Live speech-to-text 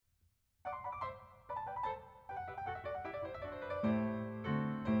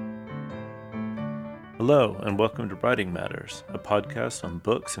Hello, and welcome to Writing Matters, a podcast on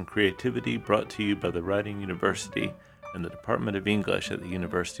books and creativity brought to you by the Writing University and the Department of English at the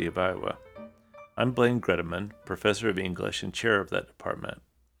University of Iowa. I'm Blaine Greteman, professor of English and chair of that department.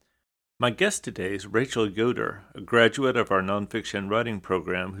 My guest today is Rachel Yoder, a graduate of our nonfiction writing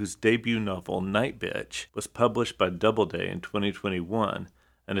program whose debut novel, Nightbitch, was published by Doubleday in 2021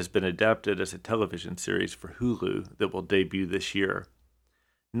 and has been adapted as a television series for Hulu that will debut this year.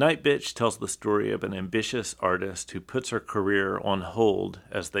 Nightbitch tells the story of an ambitious artist who puts her career on hold,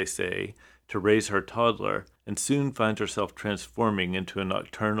 as they say, to raise her toddler, and soon finds herself transforming into a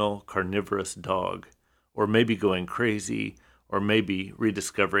nocturnal, carnivorous dog, or maybe going crazy, or maybe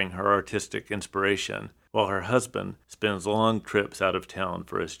rediscovering her artistic inspiration, while her husband spends long trips out of town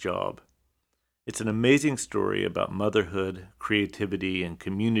for his job. It's an amazing story about motherhood, creativity, and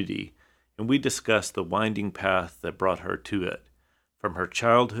community, and we discuss the winding path that brought her to it. From her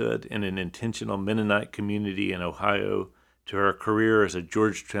childhood in an intentional Mennonite community in Ohio to her career as a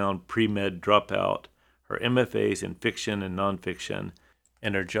Georgetown pre-med dropout, her MFAs in fiction and nonfiction,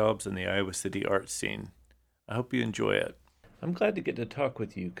 and her jobs in the Iowa City art scene. I hope you enjoy it. I'm glad to get to talk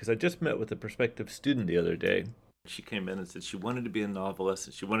with you because I just met with a prospective student the other day. She came in and said she wanted to be a novelist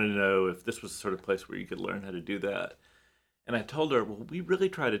and she wanted to know if this was the sort of place where you could learn how to do that. And I told her, well, we really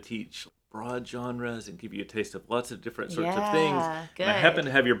try to teach broad genres and give you a taste of lots of different sorts of things. Good. And I happen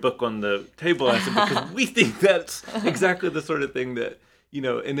to have your book on the table, I said, because we think that's exactly the sort of thing that,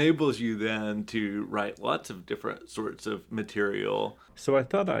 enables you then to write lots of different sorts of material. So I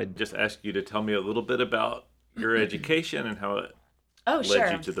thought I'd just ask you to tell me a little bit about your education and how it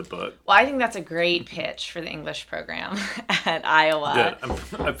led you to the book. Well, I think that's a great pitch for the English program at Iowa.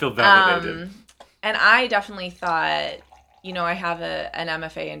 Good. I feel validated. And I definitely thought, I have an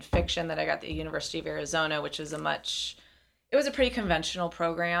MFA in fiction that I got at the University of Arizona, which is it was a pretty conventional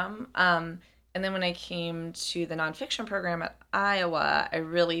program. And then when I came to the nonfiction program at Iowa,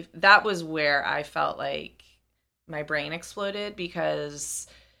 that was where I felt like my brain exploded, because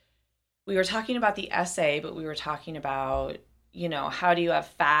we were talking about the essay, but we were talking about, how do you have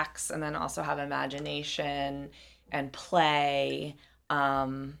facts and then also have imagination and play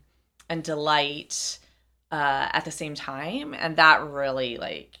and delight at the same time. And that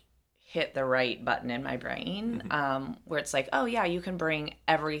really hit the right button in my brain, where it's like, oh yeah, you can bring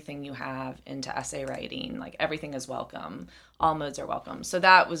everything you have into essay writing. Like, everything is welcome. All modes are welcome. So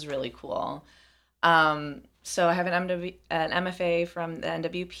that was really cool. So I have an MFA from the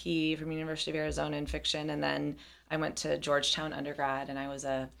NWP from University of Arizona in fiction. And then I went to Georgetown undergrad and I was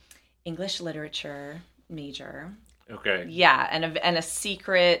a English literature major. Okay. Yeah, and a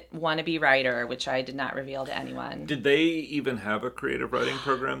secret wannabe writer, which I did not reveal to anyone. Did they even have a creative writing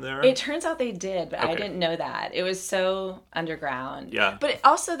program there? It turns out they did, but Okay. I didn't know that. It was so underground. Yeah. But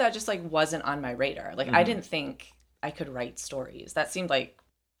also that just wasn't on my radar. I didn't think I could write stories. That seemed like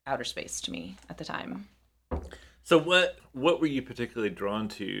outer space to me at the time. So what were you particularly drawn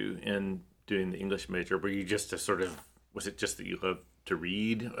to in doing the English major? Were you just was it just that you loved to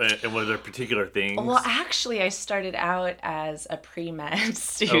read, and were there particular things? Well, actually, I started out as a pre-med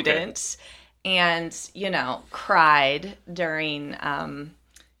student and, cried during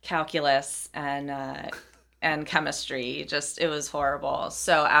calculus and chemistry. It was horrible.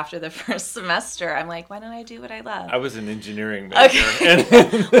 So after the first semester, I'm like, why don't I do what I love? I was an engineering major.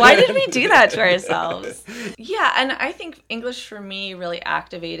 Okay. Why did we do that to ourselves? Yeah, and I think English for me really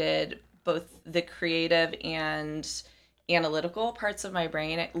activated both the creative and analytical parts of my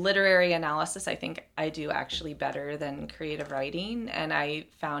brain. Literary analysis, I think I do actually better than creative writing, and I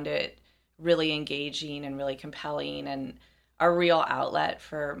found it really engaging and really compelling and a real outlet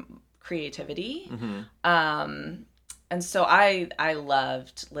for creativity. And so I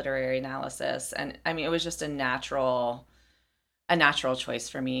loved literary analysis, and I mean, it was just a natural choice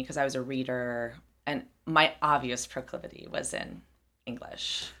for me because I was a reader and my obvious proclivity was in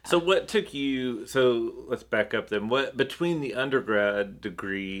English. So what took you, let's back up then. What, between the undergrad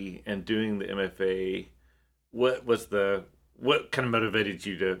degree and doing the MFA, what kind of motivated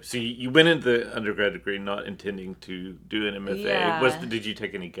you to, so you went into the undergrad degree not intending to do an MFA. Yeah. Did you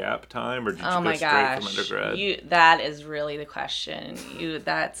take any gap time, or did you go my straight gosh. from undergrad? That is really the question.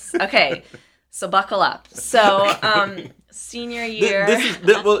 Okay. So buckle up. So senior year. This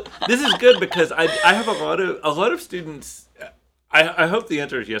is good because I have a lot of students. I hope the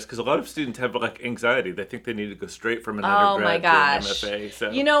answer is yes, because a lot of students have anxiety. They think they need to go straight from an undergrad to an MFA.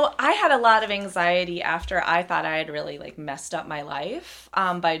 So. I had a lot of anxiety after I thought I had really messed up my life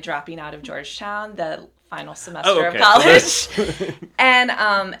by dropping out of Georgetown the final semester of college.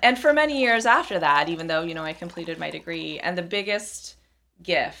 And for many years after that, even though I completed my degree, and the biggest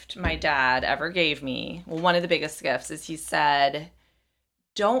gift my dad ever gave me, well, one of the biggest gifts, is he said,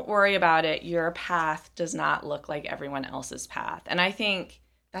 don't worry about it. Your path does not look like everyone else's path. And I think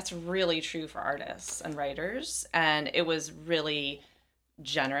that's really true for artists and writers. And it was really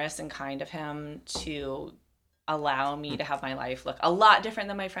generous and kind of him to allow me to have my life look a lot different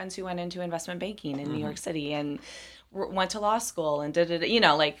than my friends who went into investment banking in New York City and went to law school and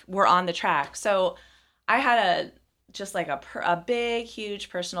like we're on the track. So I had a big, huge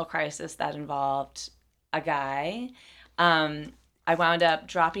personal crisis that involved a guy. I wound up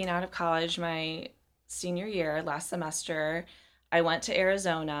dropping out of college my senior year, last semester. I went to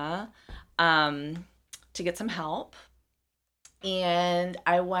Arizona to get some help. And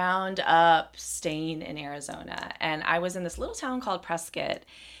I wound up staying in Arizona. And I was in this little town called Prescott.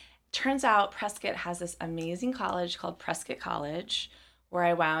 Turns out Prescott has this amazing college called Prescott College, where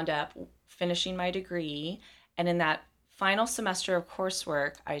I wound up finishing my degree. And in that final semester of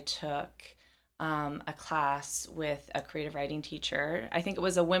coursework, I took a class with a creative writing teacher. I think it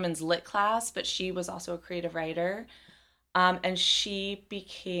was a women's lit class, but she was also a creative writer. And she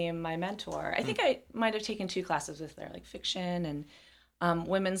became my mentor. I think I might have taken 2 classes with her, like fiction and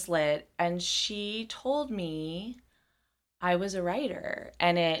women's lit. And she told me I was a writer,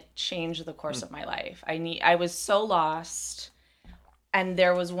 and it changed the course of my life. I was so lost, and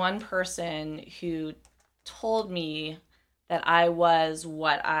there was one person who told me that I was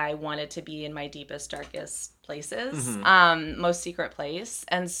what I wanted to be in my deepest, darkest places, most secret place.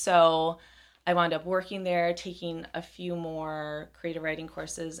 And so I wound up working there, taking a few more creative writing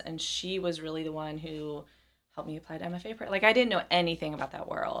courses, and she was really the one who helped me apply to MFA. Like, I didn't know anything about that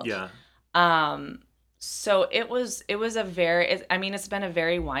world. Yeah. So it's been a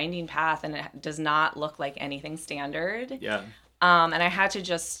very winding path, and it does not look like anything standard. Yeah. And I had to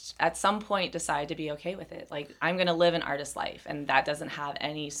just, at some point, decide to be okay with it. Like, I'm going to live an artist life, and that doesn't have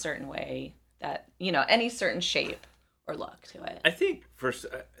any certain way any certain shape or look to it. I think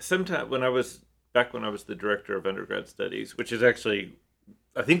sometime when I was the director of undergrad studies, which is actually,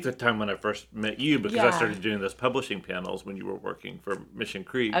 I think the time when I first met you, because I started doing those publishing panels when you were working for Mission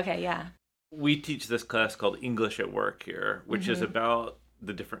Creek. Okay, yeah. We teach this class called English at Work here, which is about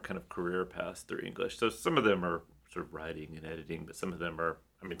the different kind of career paths through English. So some of them are sort of writing and editing, but some of them are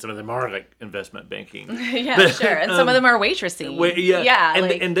like investment banking. Yeah, sure. And some of them are waitressing.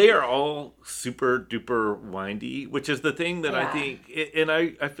 And they are all super duper windy, which is the thing that I think, and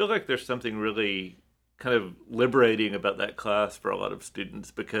I feel like there's something really kind of liberating about that class for a lot of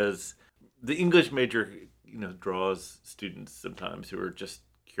students, because the English major, draws students sometimes who are just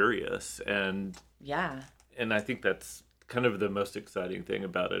curious, and I think that's kind of the most exciting thing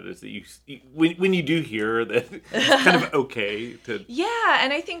about it, is that when you do hear that it's kind of okay to... Yeah,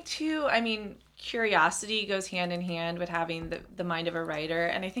 and I think too, curiosity goes hand in hand with having the mind of a writer,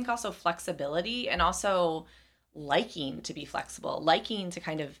 and I think also flexibility, and also liking to be flexible, liking to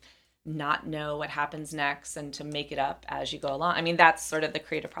kind of not know what happens next and to make it up as you go along. That's sort of the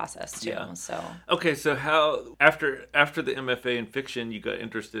creative process too. Yeah. So okay, so how after the MFA in fiction, you got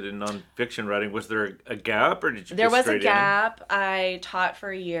interested in nonfiction writing? Was there a gap, or did you? There was a gap. I taught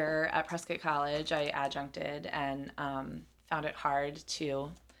for a year at Prescott College. I adjuncted and found it hard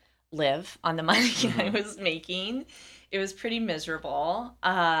to live on the money I was making. It was pretty miserable.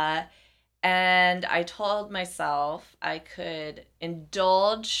 And I told myself I could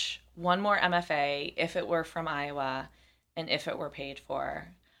indulge one more MFA if it were from Iowa and if it were paid for.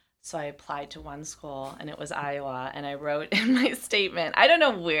 So I applied to one school, and it was Iowa, and I wrote in my statement, I don't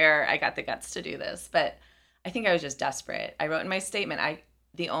know where I got the guts to do this, but I think I was just desperate. I wrote in my statement,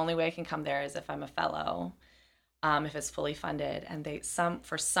 the only way I can come there is if I'm a fellow, if it's fully funded. And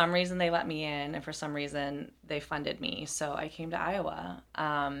for some reason they let me in, and for some reason they funded me. So I came to Iowa.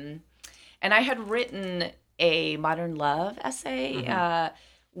 And I had written a modern love essay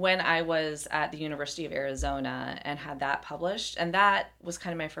when I was at the University of Arizona, and had that published. And that was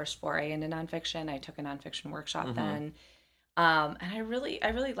kind of my first foray into nonfiction. I took a nonfiction workshop then. And I really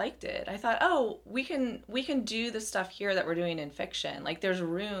liked it. I thought, we can do the stuff here that we're doing in fiction. Like, there's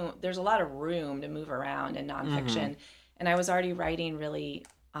a lot of room to move around in nonfiction. And I was already writing really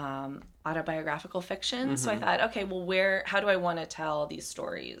autobiographical fiction. So I thought, okay, well, how do I want to tell these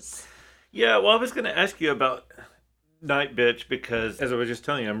stories? Yeah, well, I was going to ask you about Nightbitch, because, as I was just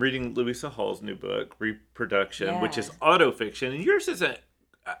telling you, I'm reading Louisa Hall's new book, Reproduction, which is autofiction, and yours isn't.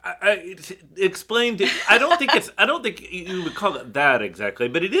 I explained it. I don't think you would call it that exactly,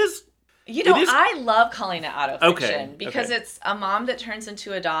 but it is. I love calling it autofiction because it's a mom that turns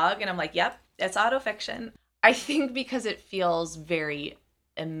into a dog, and I'm like, yep, it's autofiction. I think because it feels very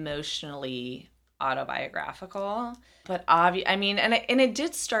emotionally autobiographical. But and it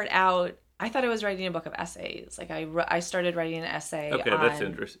did start out. I thought I was writing a book of essays. Like I started writing an essay that's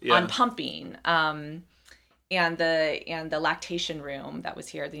interesting. Yeah. on pumping, and the lactation room that was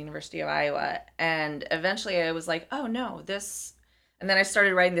here at the University of Iowa. And eventually I was like, oh no, this. And then I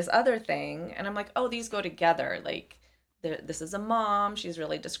started writing this other thing, and I'm like, oh, these go together. Like, this is a mom, she's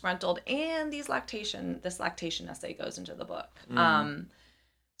really disgruntled, and this lactation essay goes into the book.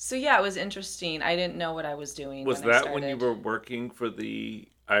 So yeah, it was interesting. I didn't know what I was doing. Was that when you were working for the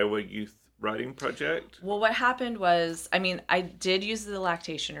Iowa Youth Writing Project? Well, what happened was, I did use the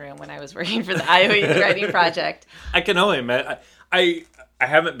lactation room when I was working for the Iowa Youth Writing Project. I can only imagine. I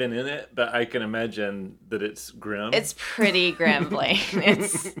haven't been in it, but I can imagine that it's grim. It's pretty grim, Blaine.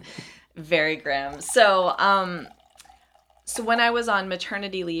 It's very grim. So when I was on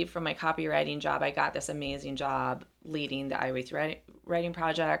maternity leave from my copywriting job, I got this amazing job leading the Iowa Youth Writing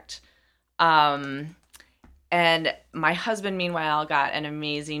Project. And my husband, meanwhile, got an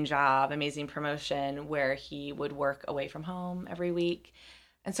amazing job, amazing promotion, where he would work away from home every week.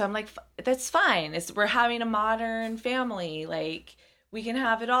 And so I'm like, that's fine. We're having a modern family. Like, we can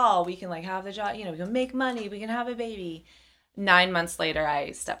have it all. We can have the job, we can make money. We can have a baby. 9 months later,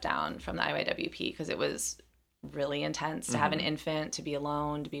 I stepped down from the IYWP because it was really intense to have an infant, to be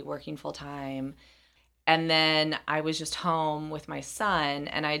alone, to be working full time. And then I was just home with my son,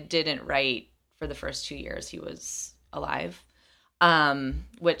 and I didn't write for the first 2 years he was alive,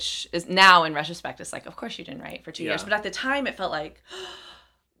 which is now in retrospect, it's like, of course you didn't write for 2 years. But at the time it felt like,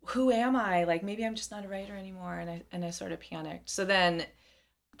 who am I? Like, maybe I'm just not a writer anymore. And I sort of panicked. So then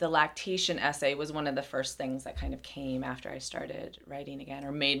the lactation essay was one of the first things that kind of came after I started writing again,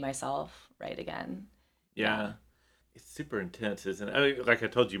 or made myself write again. Yeah. It's super intense, isn't it? Like I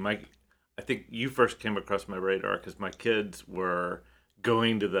told you, I think you first came across my radar because my kids were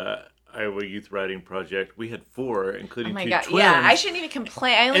going to the Iowa Youth Writing Project. We had 4, including 2 twins. Yeah, I shouldn't even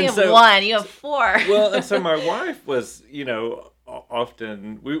complain. I only have 1. You have 4. Well, and so my wife was,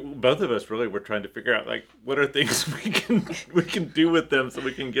 often both of us really were trying to figure out, like, what are things we can do with them so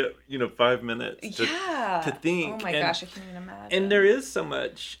we can get 5 minutes to think. Oh my gosh, I can't even imagine. And there is so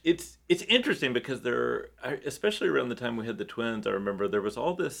much. It's interesting because especially around the time we had the twins, I remember there was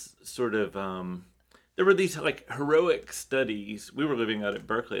all this sort of there were these like heroic studies. We were living out at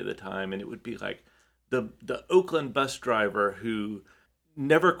Berkeley at the time, and it would be like the Oakland bus driver who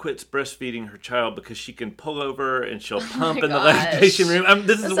never quits breastfeeding her child because she can pull over and she'll pump in the lactation room.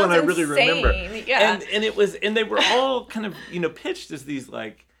 This is the one I really remember. Yeah. And it was, and they were all kind of, pitched as these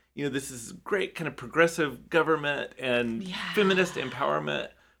like, this is great kind of progressive government and feminist empowerment,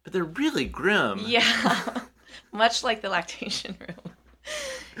 but they're really grim. Yeah. Much like the lactation room.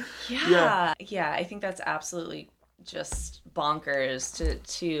 Yeah. I think that's absolutely just bonkers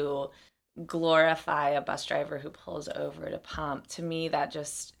to glorify a bus driver who pulls over to pump. To me, that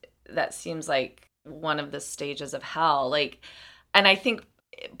seems like one of the stages of hell. Like, and I think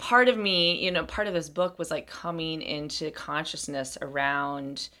part of me, part of this book was like coming into consciousness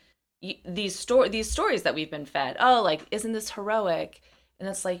around these stories that we've been fed. Oh, like, isn't this heroic? And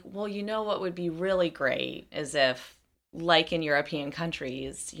it's like, well, what would be really great is if, like in European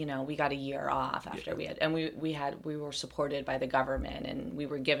countries, we got a year off after we were supported by the government, and we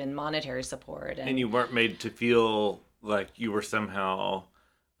were given monetary support, and you weren't made to feel like you were somehow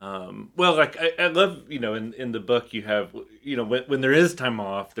like I love in the book you have when there is time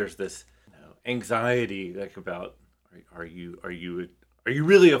off, there's this anxiety like about are you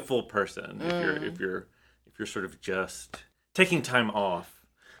really a full person if you're sort of just taking time off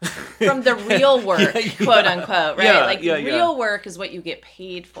from the real work, quote unquote, right? Real work is what you get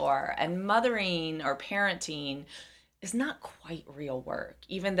paid for, and mothering or parenting is not quite real work,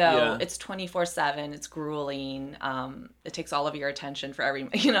 even though it's 24/7, it's grueling. It takes all of your attention for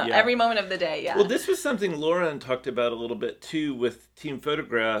every moment of the day. Yeah. Well, this was something Lauren talked about a little bit too with Team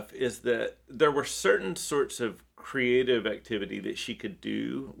Photograph, is that there were certain sorts of creative activity that she could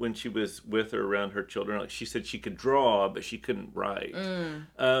do when she was with or around her children. Like she said, she could draw, but she couldn't write.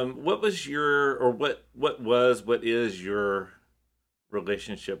 What is your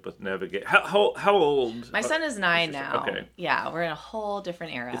relationship with Navigate? How old? My son is 9 now. Okay. Yeah, we're in a whole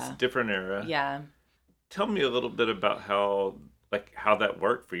different era. It's a different era. Yeah. Tell me a little bit about how that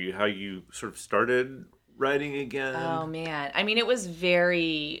worked for you, how you sort of started writing again. Oh man. It was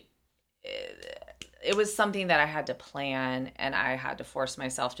it was something that I had to plan and I had to force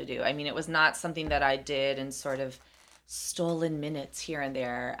myself to do. It was not something that I did in sort of stolen minutes here and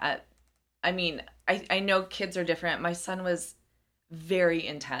there. I know kids are different. My son was very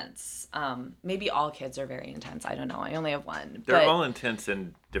intense. Maybe all kids are very intense. I don't know. I only have one. They're all intense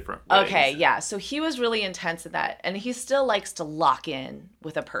in different ways. Okay, yeah. So he was really intense at that. And he still likes to lock in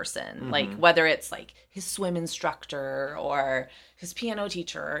with a person. Like, whether it's like his swim instructor or his piano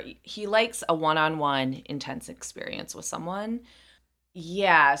teacher. He likes a one-on-one intense experience with someone.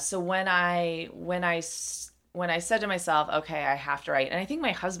 Yeah. So when I said to myself, okay, I have to write. And I think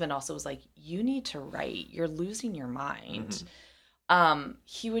my husband also was like, you need to write. You're losing your mind.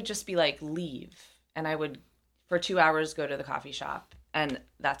 He would just be like, leave. And I would, for 2 hours, go to the coffee shop. And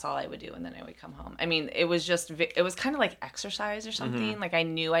that's all I would do. And then I would come home. I mean, it was kind of like exercise or something. Like I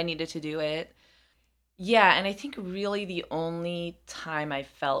knew I needed to do it. Yeah. And I think really the only time I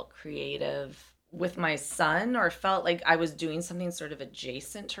felt creative with my son or felt like I was doing something sort of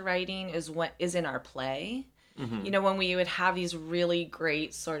adjacent to writing is in our play. You know, when we would have these really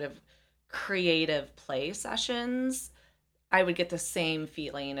great sort of creative play sessions, I would get the same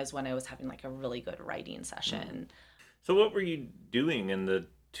feeling as when I was having like a really good writing session. So what were you doing in the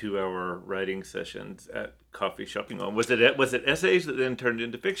 2-hour writing sessions at coffee shopping on? Was it essays that then turned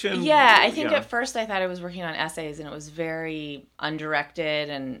into fiction? Yeah, I think at first I thought I was working on essays and it was very undirected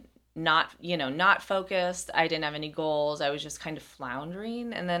and not focused. I didn't have any goals. I was just kind of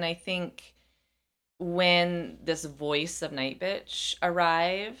floundering. And then I think when this voice of Nightbitch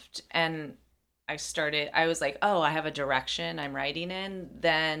arrived and I was like, oh, I have a direction I'm writing in.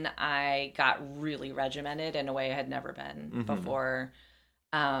 Then I got really regimented in a way I had never been before.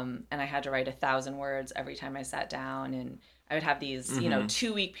 And I had to write 1,000 words every time I sat down. And I would have these,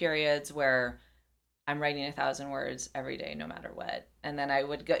 2-week periods where I'm writing 1,000 words every day, no matter what. And then I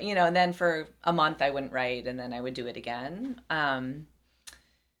would go, and then for a month I wouldn't write and then I would do it again.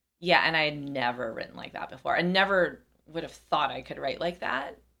 Yeah, and I had never written like that before. I never would have thought I could write like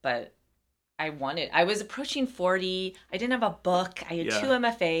that, but I was approaching 40. I didn't have a book. I had 2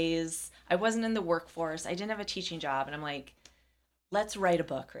 MFAs. I wasn't in the workforce. I didn't have a teaching job. And I'm like, let's write a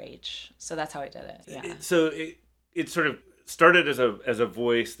book, Rach. So that's how I did it. Yeah. So it sort of started as a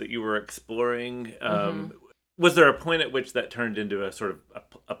voice that you were exploring. Was there a point at which that turned into a sort of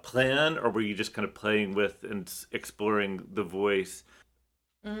a plan, or were you just kind of playing with and exploring the voice?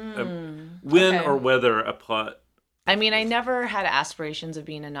 When or whether a plot... I mean, I never had aspirations of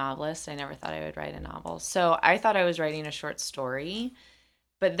being a novelist. I never thought I would write a novel. So I thought I was writing a short story.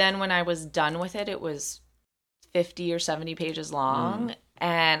 But then when I was done with it, it was 50 or 70 pages long.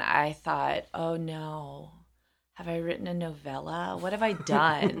 And I thought, oh no, have I written a novella? What have I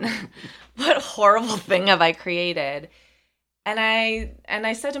done? What horrible thing have I created? And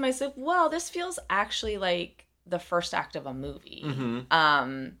I said to myself, well, this feels actually like the first act of a movie.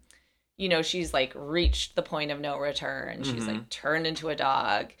 She's like reached the point of no return. She's like turned into a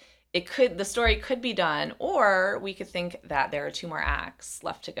dog. The story could be done, or we could think that there are 2 more acts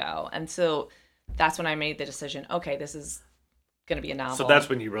left to go. And so that's when I made the decision, okay, this is going to be a novel. So that's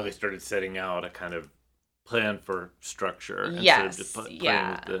when you really started setting out a kind of plan for structure. Yes. Instead of just playing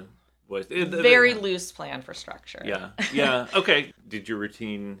with the voice. Very loose plan for structure. Yeah. Okay. Did your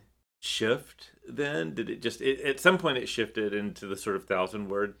routine shift then? Did it just... at some point it shifted into the sort of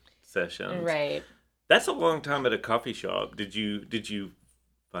 1,000-word sessions. Right. That's a long time at a coffee shop. Did you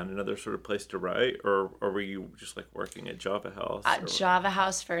find another sort of place to write, or were you just like working at Java House? Java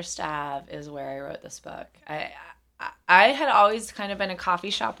House First Ave is where I wrote this book. I had always kind of been a coffee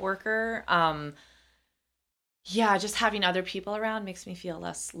shop worker. Just having other people around makes me feel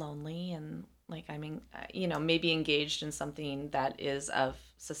less lonely and like I'm maybe engaged in something that is of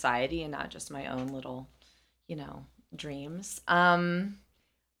society and not just my own little, dreams.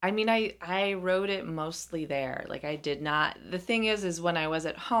 I mean, I wrote it mostly there. Like I did not, the thing is when I was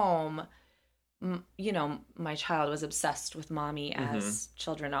at home, my child was obsessed with mommy as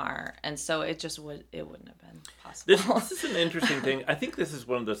children are. And so it wouldn't have been possible. This is an interesting thing. I think this is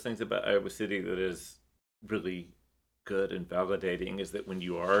one of those things about Iowa City that is really good and validating, is that when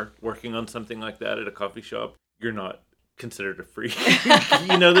you are working on something like that at a coffee shop, you're not considered a freak.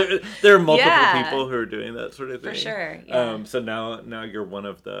 There are multiple people who are doing that sort of thing. For sure. Yeah. So now you're one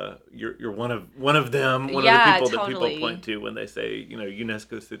of the you're one of them, one of the people that people point to when they say,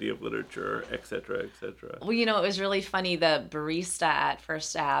 UNESCO City of Literature, et cetera, et cetera. Well, it was really funny. The barista at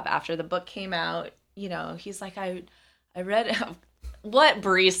First Ave, after the book came out, he's like, I read what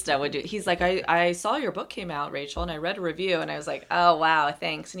barista would do. He's like, I saw your book came out, Rachel, and I read a review, and I was like, oh, wow,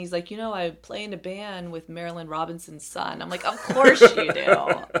 thanks. And he's like, I play in a band with Marilyn Robinson's son. I'm like, of course you do.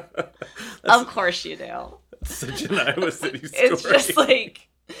 Of course you do. That's such an Iowa City story. It's just like,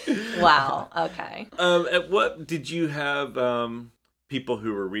 wow, okay. At what did you have people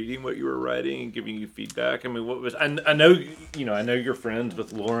who were reading what you were writing and giving you feedback? I mean, what was, I know, I know you're friends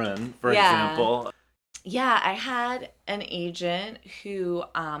with Lauren, for example. Yeah, I had an agent who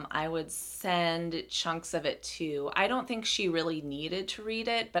I would send chunks of it to. I don't think she really needed to read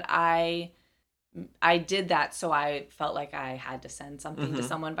it, but I did that so I felt like I had to send something to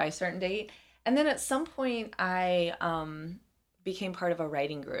someone by a certain date. And then at some point I became part of a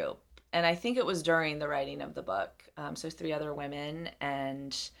writing group. And I think it was during the writing of the book. So 3 other women,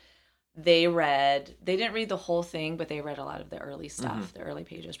 and they didn't read the whole thing, but they read a lot of the early stuff, the early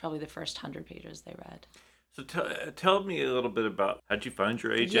pages, probably the first 100 pages they read. So tell me a little bit about, how'd you find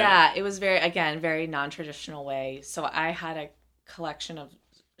your agent? Yeah, it was very non-traditional way. So I had a collection of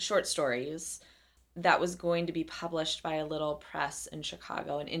short stories that was going to be published by a little press in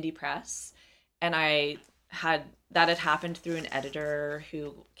Chicago, an indie press. And that had happened through an editor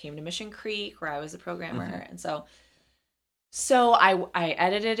who came to Mission Creek, where I was a programmer. And so I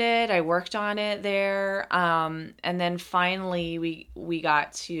edited it, I worked on it there, and then finally we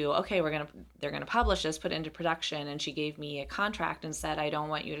got to, okay, they're gonna publish this, put it into production, and she gave me a contract and said, I don't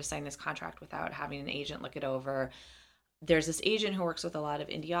want you to sign this contract without having an agent look it over. There's this agent who works with a lot of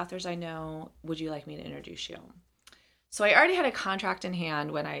indie authors I know. Would you like me to introduce you? So I already had a contract in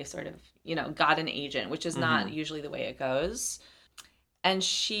hand when I sort of, got an agent, which is not usually the way it goes. And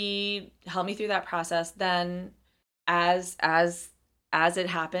she helped me through that process. Then as it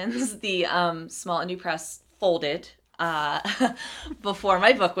happens, the small indie press folded before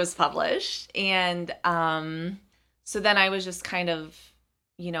my book was published. And so then I was just kind of,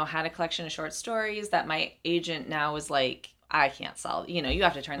 had a collection of short stories that my agent now was like, I can't sell, you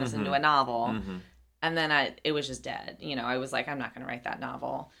have to turn this into a novel. And then it was just dead. I was like, I'm not going to write that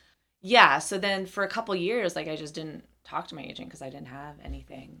novel. Yeah. So then for a couple years, I just didn't talk to my agent because I didn't have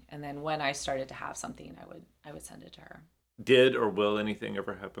anything. And then when I started to have something, I would send it to her. Did or will anything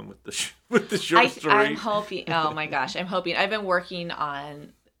ever happen with the short story? I'm hoping. Oh my gosh, I'm hoping. I've been working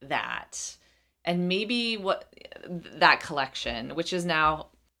on that, and maybe that collection, which is now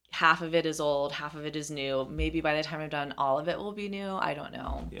half of it is old, half of it is new. Maybe by the time I'm done, all of it will be new. I don't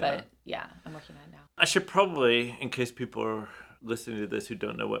know, but yeah, I'm working on it now. I should probably, in case people are listening to this who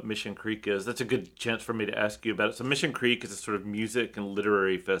don't know what Mission Creek is, that's a good chance for me to ask you about it. So Mission Creek is a sort of music and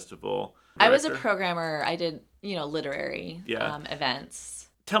literary festival. I was a programmer. I did, literary events.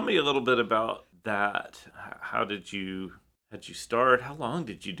 Tell me a little bit about that. How did you start? How long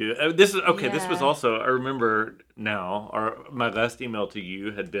did you do it? This was also, I remember now, my last email to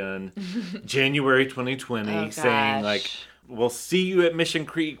you had been January 2020 saying like, we'll see you at Mission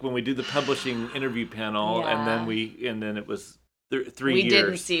Creek when we do the publishing interview panel. And then it was 3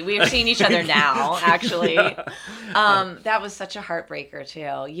 years. We have seen each other now, actually. That was such a heartbreaker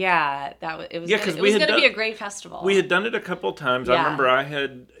too. Yeah, it was going to be a great festival. We had done it a couple times. I remember I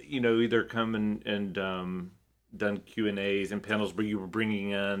had, either come and done Q&As and panels where you were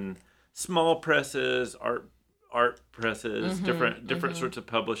bringing in small presses, art presses, different sorts of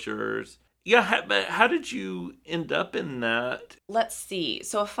publishers. Yeah, but how did you end up in that? Let's see.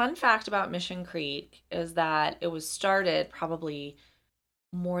 So a fun fact about Mission Creek is that it was started probably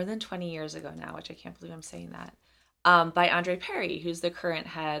more than 20 years ago now, which I can't believe I'm saying that, by Andre Perry, who's the current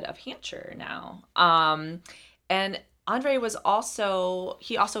head of Hampshire now. And Andre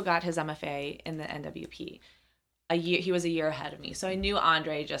he also got his MFA in the NWP. He was a year ahead of me. So I knew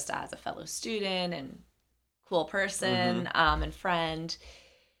Andre just as a fellow student and cool person and friend.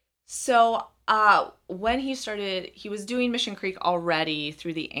 So when he started, he was doing Mission Creek already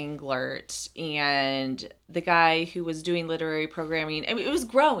through the Englert, and the guy who was doing literary programming, I mean, it was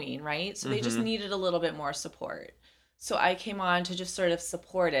growing, right? So they just needed a little bit more support. So I came on to just sort of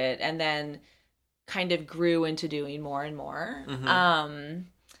support it, and then kind of grew into doing more and more.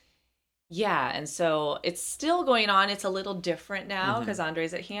 Yeah, and so it's still going on. It's a little different now because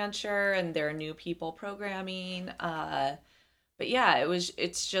Andre's at Hampshire and there are new people programming. But yeah,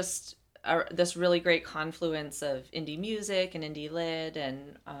 it's just this really great confluence of indie music and indie lit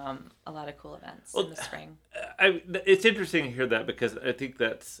and a lot of cool events in the spring. It's interesting to hear that because I think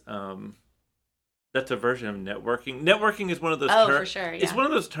that's a version of networking. Networking is one of those terms. Oh, for sure, yeah. It's one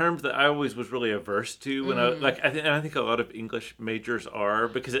of those terms that I always was really averse to when I think a lot of English majors are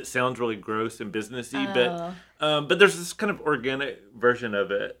because it sounds really gross and businessy, but there's this kind of organic version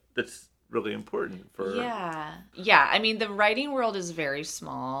of it that's really important for... Yeah. I mean, the writing world is very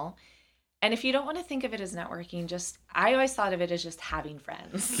small. And if you don't want to think of it as networking, I always thought of it as just having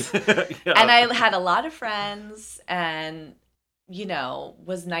friends. And I had a lot of friends and,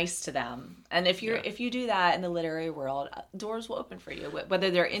 was nice to them. And if you do that in the literary world, doors will open for you,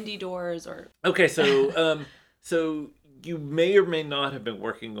 whether they're indie doors or... Okay, so you may or may not have been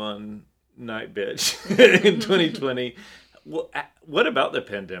working on Nightbitch in 2020. What about the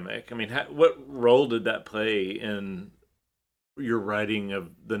pandemic? I mean, what role did that play in your writing of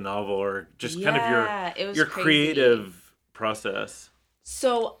the novel, or just kind of your creative process?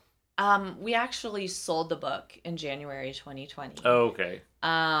 So, we actually sold the book in January 2020. Oh, okay.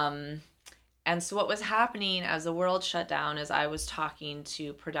 And so what was happening as the world shut down is I was talking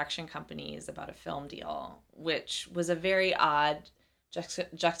to production companies about a film deal, which was a very odd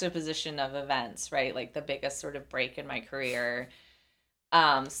juxtaposition of events, right? Like the biggest sort of break in my career,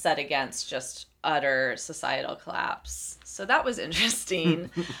 set against just utter societal collapse. So that was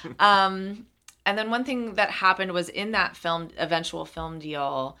interesting. And then one thing that happened was in that eventual film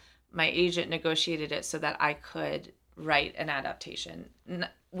deal, my agent negotiated it so that I could write an adaptation,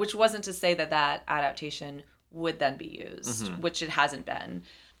 which wasn't to say that adaptation would then be used, which it hasn't been.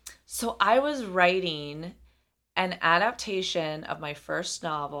 So I was writing an adaptation of my first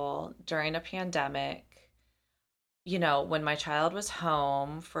novel during a pandemic, when my child was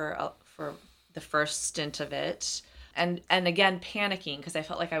home for the first stint of it. And again, panicking because I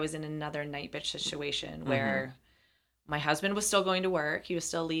felt like I was in another Nightbitch situation where my husband was still going to work. He was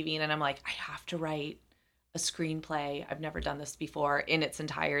still leaving. And I'm like, I have to write a screenplay. I've never done this before in its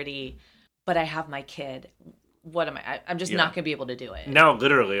entirety, but I have my kid. What am I? I'm just not going to be able to do it. Now,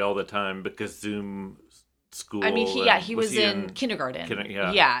 literally all the time because Zoom school. I mean, he was in kindergarten.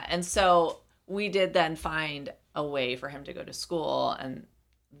 Yeah. And so we did then find a way for him to go to school, and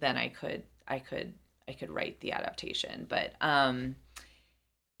then I could write the adaptation. But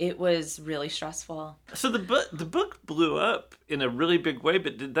it was really stressful. So the book blew up in a really big way,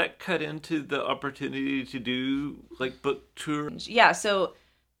 but did that cut into the opportunity to do like book tours? Yeah, so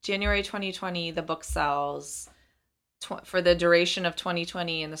January 2020, the book sells. For the duration of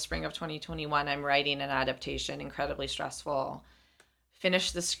 2020 and the spring of 2021, I'm writing an adaptation, incredibly stressful.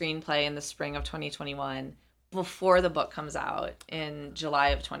 Finished the screenplay in the spring of 2021 before the book comes out in July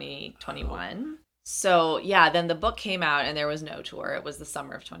of 2021. So yeah, then the book came out and there was no tour. It was the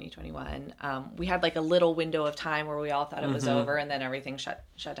summer of 2021. We had like a little window of time where we all thought it was over, and then everything shut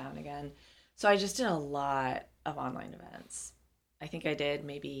down again. So I just did a lot of online events. I think I did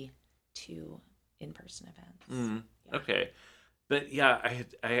maybe 2 in-person events. Yeah. Okay. But yeah,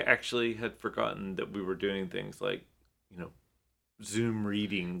 I actually had forgotten that we were doing things like, Zoom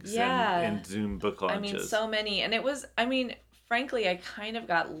readings and Zoom book launches. I mean, so many. And it was, frankly, I kind of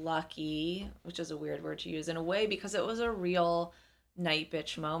got lucky, which is a weird word to use in a way, because it was a real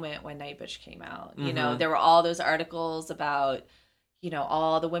Nightbitch moment when Nightbitch came out. There were all those articles about,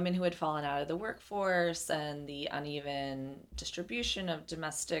 all the women who had fallen out of the workforce and the uneven distribution of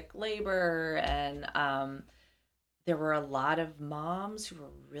domestic labor. And there were a lot of moms who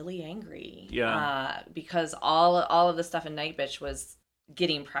were really angry. Yeah. Because all of the stuff in Nightbitch was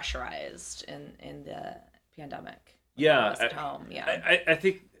getting pressurized in the pandemic. Yeah, at home. Yeah, I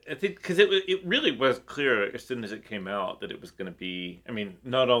think because it really was clear as soon as it came out that it was going to be. I mean,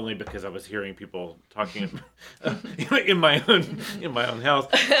 not only because I was hearing people talking in my own house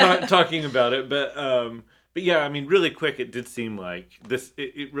talking about it, but yeah, I mean, really quick, it did seem like this.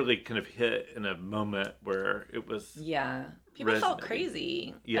 It really kind of hit in a moment where it was. Yeah, people felt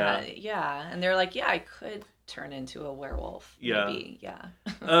crazy. Yeah, and they're like, yeah, I could turn into a werewolf. Yeah, maybe. Yeah.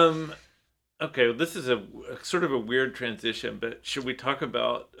 Okay, well, this is a sort of a weird transition, but should we talk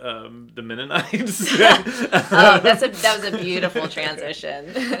about the Mennonites? That was a beautiful transition.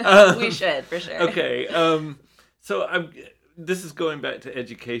 We should, for sure. Okay, so this is going back to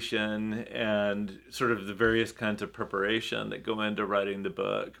education and sort of the various kinds of preparation that go into writing the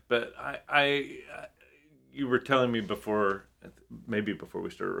book. But you were telling me maybe before we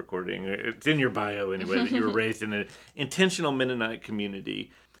started recording, it's in your bio anyway, that you were raised in an intentional Mennonite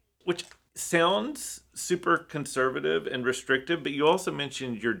community, which sounds super conservative and restrictive, but you also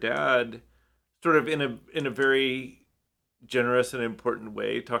mentioned your dad sort of in a very generous and important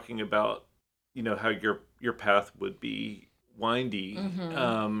way, talking about how your path would be windy.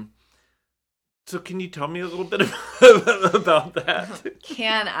 So can you tell me a little bit about that?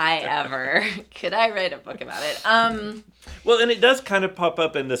 Can I ever? Could I write a book about it? Well, and it does kind of pop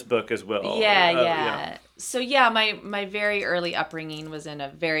up in this book as well. Yeah. So yeah, my very early upbringing was in a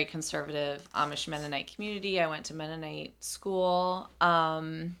very conservative Amish Mennonite community. I went to Mennonite school.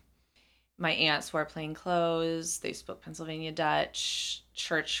 My aunts wore plain clothes. They spoke Pennsylvania Dutch.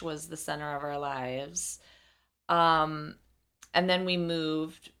 Church was the center of our lives. And then we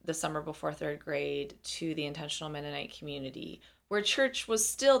moved the summer before 3rd grade to the intentional Mennonite community, where church was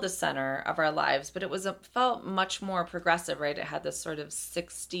still the center of our lives, but it felt much more progressive, right? It had this sort of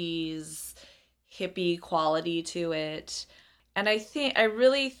 60s hippie quality to it. And I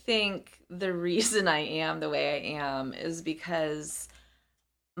really think the reason I am the way I am is because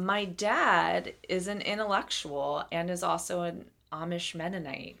my dad is an intellectual and is also an Amish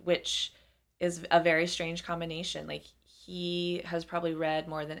Mennonite, which is a very strange combination. Like, he has probably read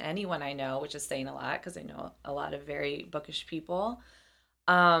more than anyone I know, which is saying a lot because I know a lot of very bookish people.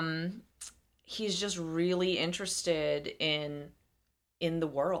 Um, he's just really interested in the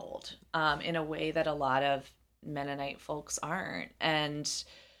world, in a way that a lot of Mennonite folks aren't. And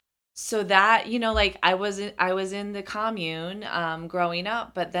so that, like, I was in the commune, growing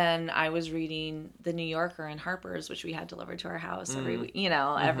up, but then I was reading the New Yorker and Harper's, which we had delivered to our house every week,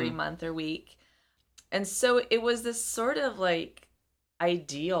 every month or week. And so it was this sort of like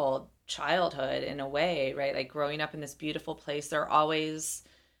ideal childhood in a way, right? Like, growing up in this beautiful place, there are always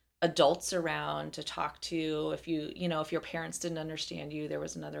adults around to talk to. If your parents didn't understand you, there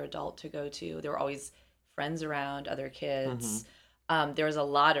was another adult to go to. There were always friends around, other kids. There was a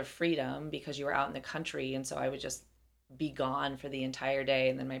lot of freedom because you were out in the country, and so I would just be gone for the entire day,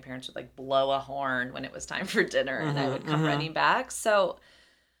 and then my parents would like blow a horn when it was time for dinner, and I would come running back. So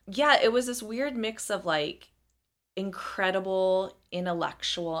yeah, it was this weird mix of like incredible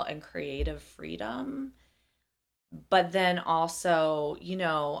intellectual and creative freedom, but then also,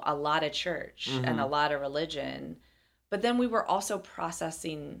 a lot of church and a lot of religion. But then we were also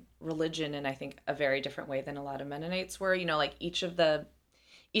processing religion in, I think, a very different way than a lot of Mennonites were. Like, each of the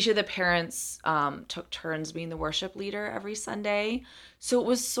parents took turns being the worship leader every Sunday. So it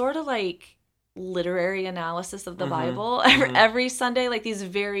was sort of like literary analysis of the Bible every Sunday, like these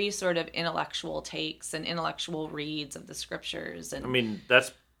very sort of intellectual takes and intellectual reads of the scriptures. And I mean,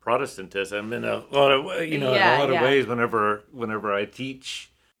 that's Protestantism in a lot of ways. Whenever I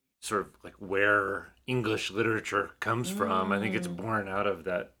teach, sort of like where English literature comes from, I think it's born out of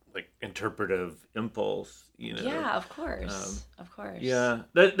that like interpretive impulse. Yeah, of course, of course. Yeah,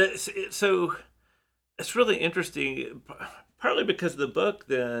 so it's really interesting. Partly because the book,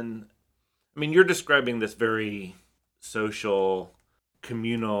 then, I mean, you're describing this very social,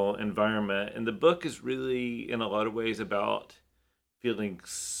 communal environment, and the book is really, in a lot of ways, about feeling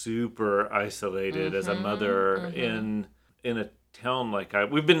super isolated as a mother in a town like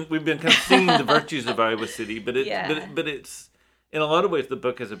we've been kind of seeing the virtues of Iowa City, but it's in a lot of ways the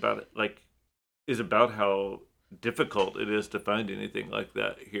book is about how difficult it is to find anything like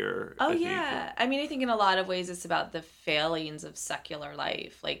that here. Oh, yeah. I mean, I think in a lot of ways it's about the failings of secular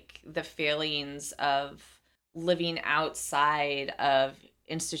life, like the failings of living outside of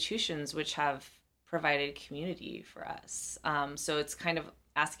institutions which have provided community for us. So it's kind of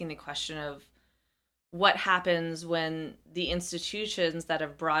asking the question of what happens when the institutions that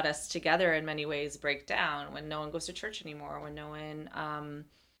have brought us together in many ways break down, when no one goes to church anymore, when no one,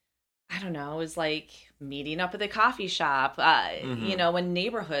 I don't know, is like meeting up at the coffee shop, when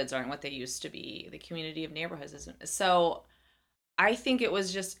neighborhoods aren't what they used to be, the community of neighborhoods isn't. So I think it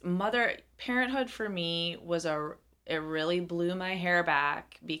was just parenthood for me it really blew my hair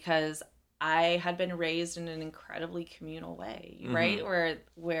back because I had been raised in an incredibly communal way, right?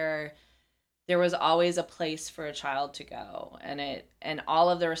 Where there was always a place for a child to go, and all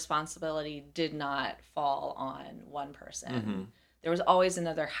of the responsibility did not fall on one person. There was always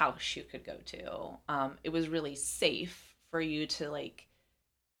another house you could go to. It was really safe for you to like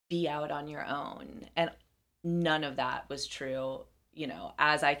be out on your own, and none of that was true.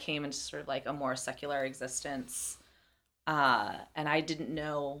 As I came into sort of like a more secular existence, and I didn't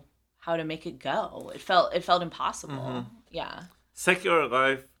know how to make it go. It felt impossible. Yeah. Secular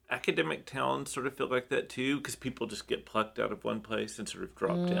life, academic towns sort of feel like that too, because people just get plucked out of one place and sort of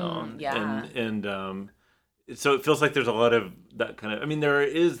drop down. Yeah. And so it feels like there's a lot of that kind of, I mean, there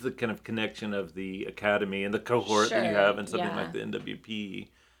is the kind of connection of the academy and the cohort that you have in something like the NWP,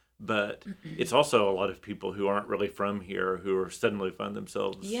 but it's also a lot of people who aren't really from here who are suddenly find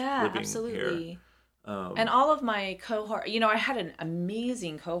themselves living absolutely. here. And all of my cohort, I had an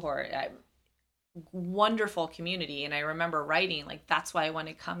amazing cohort, wonderful community. And I remember writing, like, that's why I want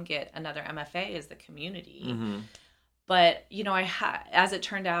to come get another MFA is the community. But, as it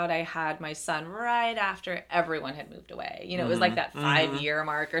turned out, I had my son right after everyone had moved away. It was like that 5-year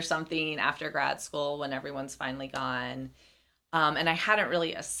mark or something after grad school when everyone's finally gone. And I hadn't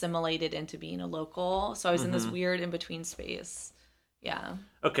really assimilated into being a local. So I was in this weird in-between space. Yeah.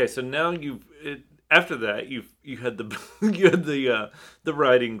 Okay, so now after that, you had the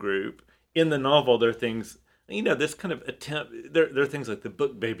writing group. In the novel, there are things, this kind of attempt. There are things like the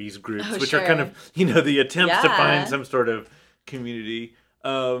book babies groups, which are kind of the attempts to find some sort of community.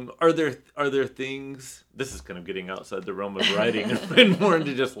 Are there things? This is kind of getting outside the realm of writing and more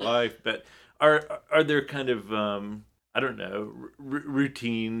into just life. But Are there kind of I don't know,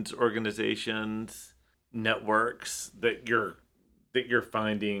 routines, organizations, networks that you're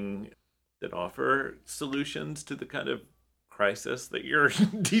finding that offer solutions to the kind of crisis that you're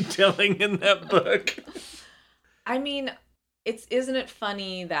detailing in that book? I mean, isn't it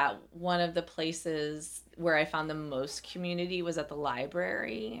funny that one of the places where I found the most community was at the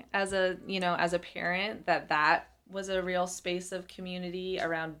library as a parent, that was a real space of community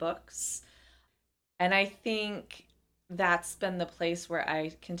around books. And I think that's been the place where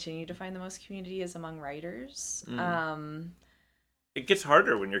I continue to find the most community is among writers. It gets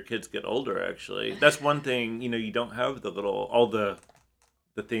harder when your kids get older, actually. That's one thing, you don't have all the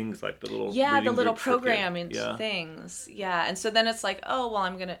things like the little the reading little groups for kids. programming things. Yeah. And so then it's like, oh,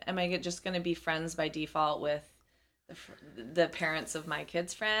 well, am I just going to be friends by default with the parents of my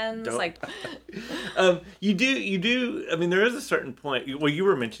kids' friends? You do. I mean, there is a certain point. Well, you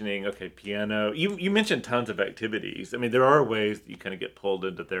were mentioning, piano. You mentioned tons of activities. I mean, there are ways that you kind of get pulled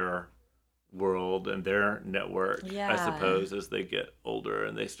into their world and their network, I suppose, as they get older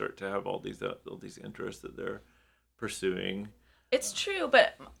and they start to have all these interests that they're pursuing. It's true,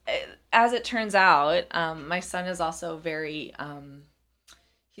 but as it turns out, my son is also very,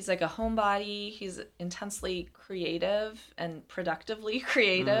 he's like a homebody. He's intensely creative and productively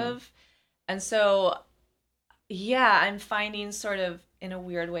creative. And so, I'm finding sort of, in a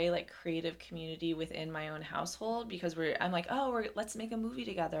weird way, like creative community within my own household, because I'm like, let's make a movie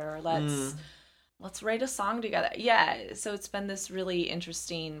together, or let's write a song together. Yeah. So it's been this really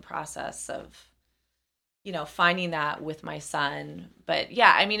interesting process of, finding that with my son. But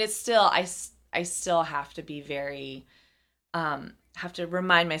I mean, it's still, I still have to be very, have to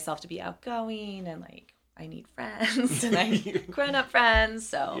remind myself to be outgoing, and like, I need friends and I need grown up friends.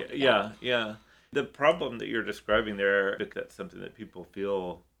 So yeah. The problem that you're describing there, that's something that people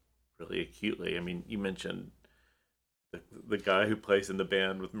feel really acutely. I mean, you mentioned the guy who plays in the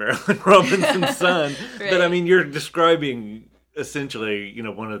band with Marilyn Robinson's son. Right. But I mean, you're describing essentially,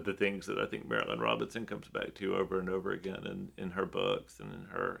 one of the things that I think Marilyn Robinson comes back to over and over again in her books and in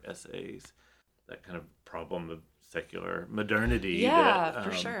her essays, that kind of problem of secular modernity. Yeah,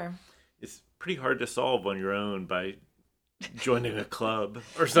 for sure. It's pretty hard to solve on your own by joining a club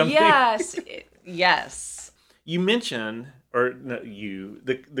or something. Yes. You mentioned, or no,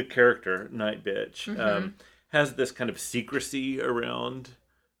 the character Nightbitch has this kind of secrecy around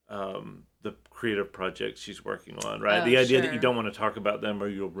the creative projects she's working on, right? The idea that you don't want to talk about them or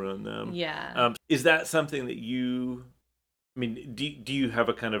you'll ruin them. Yeah. Is that something that do you have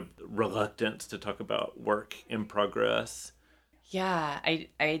a kind of reluctance to talk about work in progress? Yeah,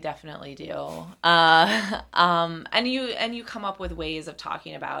 I definitely do. And you come up with ways of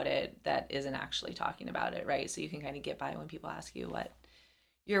talking about it that isn't actually talking about it, right? So you can kind of get by when people ask you what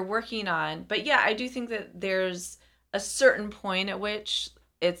you're working on. But I do think that there's a certain point at which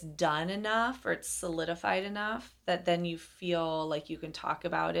it's done enough or it's solidified enough that then you feel like you can talk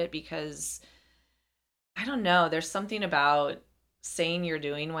about it, because I don't know, there's something about saying you're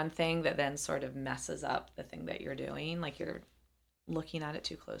doing one thing that then sort of messes up the thing that you're doing, like you're looking at it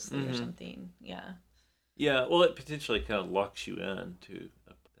too closely or something. Yeah, well, it potentially kind of locks you in to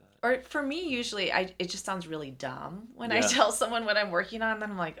that. Or for me, usually it just sounds really dumb when I tell someone what I'm working on. Then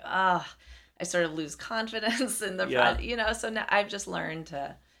I'm like, I sort of lose confidence in the project, so now I've just learned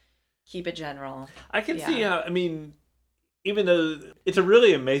to keep it general. I can see how, I mean, even though it's a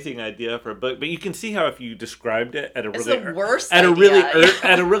really amazing idea for a book, but you can see how if you described it at a really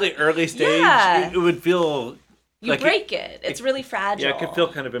early stage, it would feel you like break it. It's really fragile. Yeah, it could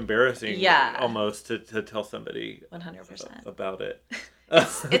feel kind of embarrassing almost to tell somebody 100% about it.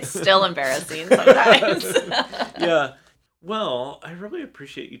 It's still embarrassing sometimes. Yeah. Well, I really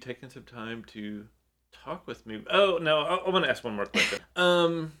appreciate you taking some time to talk with me. Oh, no, I want to ask one more question.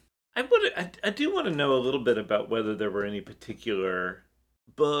 I do want to know a little bit about whether there were any particular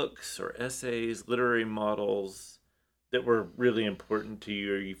books or essays, literary models that were really important to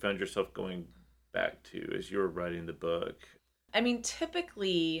you, or you found yourself going back to as you were writing the book. I mean,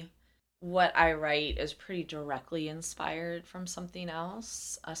 typically what I write is pretty directly inspired from something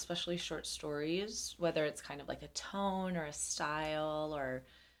else, especially short stories, whether it's kind of like a tone or a style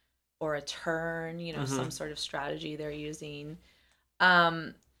or a turn, some sort of strategy they're using.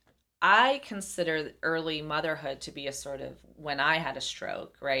 I consider early motherhood to be a sort of when I had a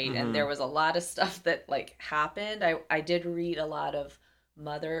stroke, right? And there was a lot of stuff that like happened. I did read a lot of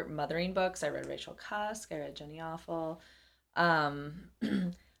mothering books. I read Rachel Cusk. I read Jenny Awful.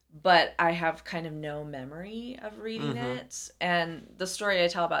 But I have kind of no memory of reading it. And the story I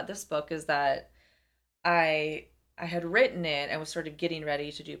tell about this book is that I I had written it and was sort of getting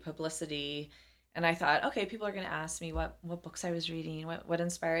ready to do publicity. And I thought, okay, people are going to ask me what books I was reading, what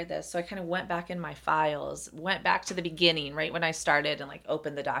inspired this. So I kind of went back in my files, went back to the beginning, right when I started, and like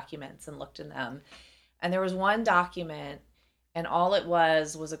opened the documents and looked in them. And there was one document, and all it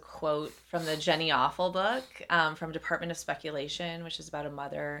was a quote from the Jenny Offel book, from Department of Speculation, which is about a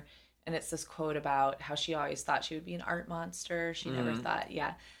mother. And it's this quote about how she always thought she would be an art monster. She never thought,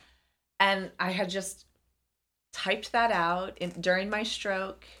 yeah. And I had just typed that out during my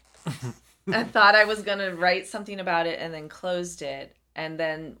stroke. I thought I was going to write something about it and then closed it. And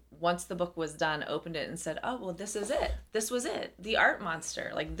then once the book was done, opened it and said, oh, well, this is it. This was it. The art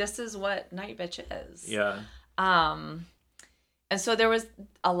monster. Like, this is what Nightbitch is. Yeah. And so there was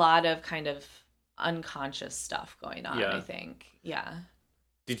a lot of kind of unconscious stuff going on, I think. Yeah.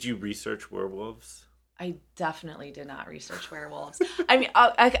 Did you research werewolves? I definitely did not research werewolves. I mean,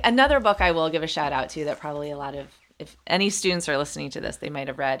 another book I will give a shout out to that probably a lot of, if any students are listening to this, they might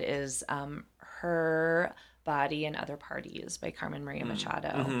have read is Her Body and Other Parties by Carmen Maria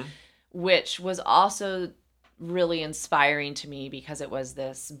Machado, which was also really inspiring to me because it was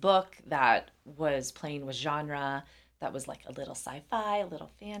this book that was playing with genre, that was like a little sci-fi, a little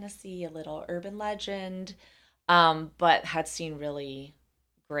fantasy, a little urban legend, but had seen really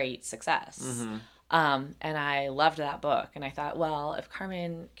great success. And I loved that book. And I thought, well, if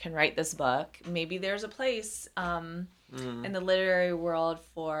Carmen can write this book, maybe there's a place in the literary world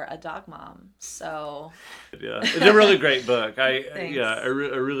for a dog mom. So yeah, it's a really great book. I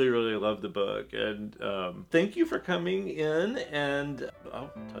really, really love the book. And thank you for coming in, and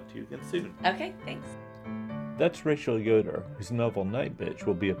I'll talk to you again soon. Okay, thanks. That's Rachel Yoder, whose novel Nightbitch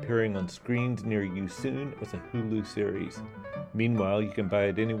will be appearing on screens near you soon as a Hulu series. Meanwhile, you can buy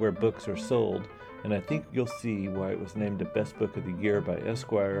it anywhere books are sold, and I think you'll see why it was named a Best Book of the Year by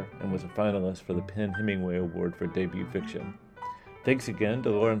Esquire and was a finalist for the PEN Hemingway Award for Debut Fiction. Thanks again to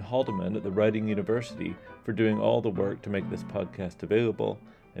Lauren Haldeman at the Writing University for doing all the work to make this podcast available,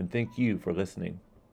 and thank you for listening.